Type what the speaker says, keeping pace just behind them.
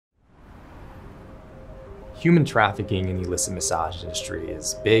Human trafficking in the illicit massage industry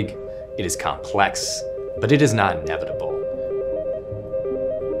is big, it is complex, but it is not inevitable.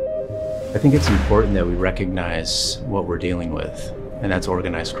 I think it's important that we recognize what we're dealing with, and that's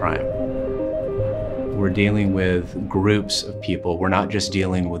organized crime. We're dealing with groups of people. We're not just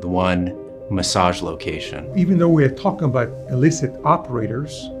dealing with one massage location. Even though we're talking about illicit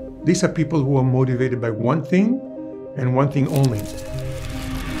operators, these are people who are motivated by one thing and one thing only: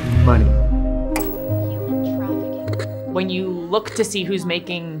 money. When you look to see who's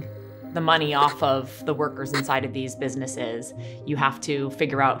making the money off of the workers inside of these businesses, you have to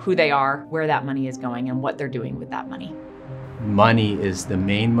figure out who they are, where that money is going, and what they're doing with that money. Money is the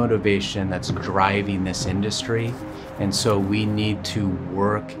main motivation that's driving this industry, and so we need to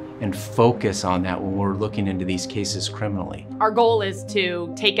work and focus on that when we're looking into these cases criminally. Our goal is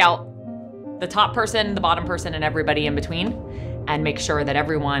to take out the top person, the bottom person, and everybody in between, and make sure that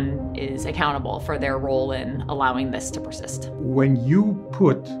everyone is accountable for their role in allowing this to persist. When you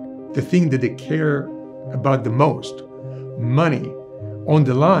put the thing that they care about the most, money, on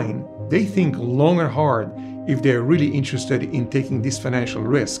the line, they think long and hard if they're really interested in taking this financial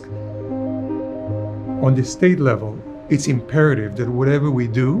risk. On the state level, it's imperative that whatever we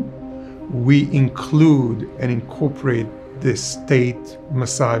do, we include and incorporate the state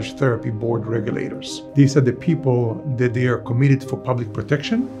massage therapy board regulators. These are the people that they are committed for public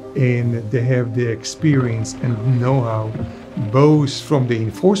protection, and they have the experience and know-how both from the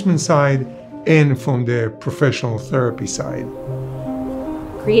enforcement side and from the professional therapy side.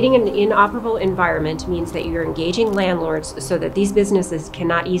 Creating an inoperable environment means that you're engaging landlords so that these businesses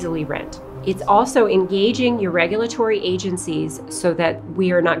cannot easily rent. It's also engaging your regulatory agencies so that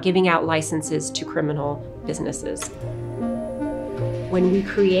we are not giving out licenses to criminal businesses. When we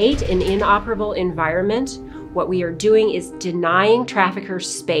create an inoperable environment, what we are doing is denying traffickers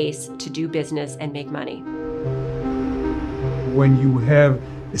space to do business and make money. When you have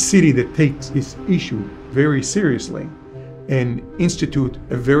a city that takes this issue very seriously and institute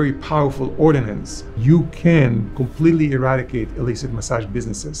a very powerful ordinance, you can completely eradicate illicit massage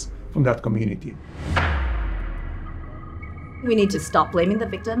businesses from that community. We need to stop blaming the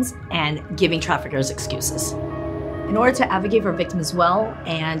victims and giving traffickers excuses. In order to advocate for victims well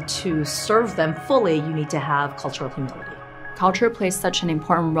and to serve them fully, you need to have cultural humility. Culture plays such an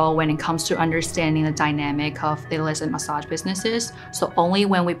important role when it comes to understanding the dynamic of the illicit massage businesses. So only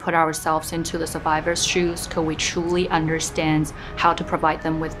when we put ourselves into the survivor's shoes could we truly understand how to provide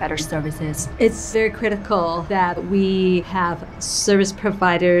them with better services. It's very critical that we have service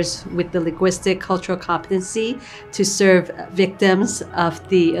providers with the linguistic cultural competency to serve victims of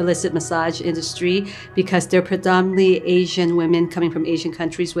the illicit massage industry, because they're predominantly Asian women coming from Asian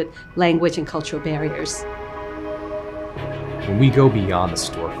countries with language and cultural barriers. When we go beyond the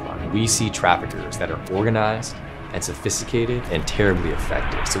storefront, we see traffickers that are organized and sophisticated and terribly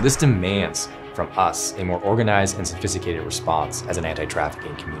effective. So this demands from us a more organized and sophisticated response as an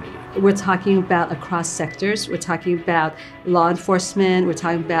anti-trafficking community. We're talking about across sectors. We're talking about law enforcement. We're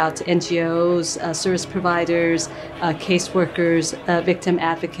talking about NGOs, service providers, caseworkers, victim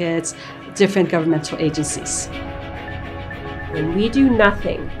advocates, different governmental agencies. When we do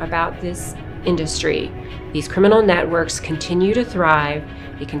nothing about this industry, these criminal networks continue to thrive,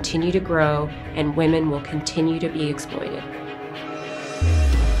 they continue to grow, and women will continue to be exploited.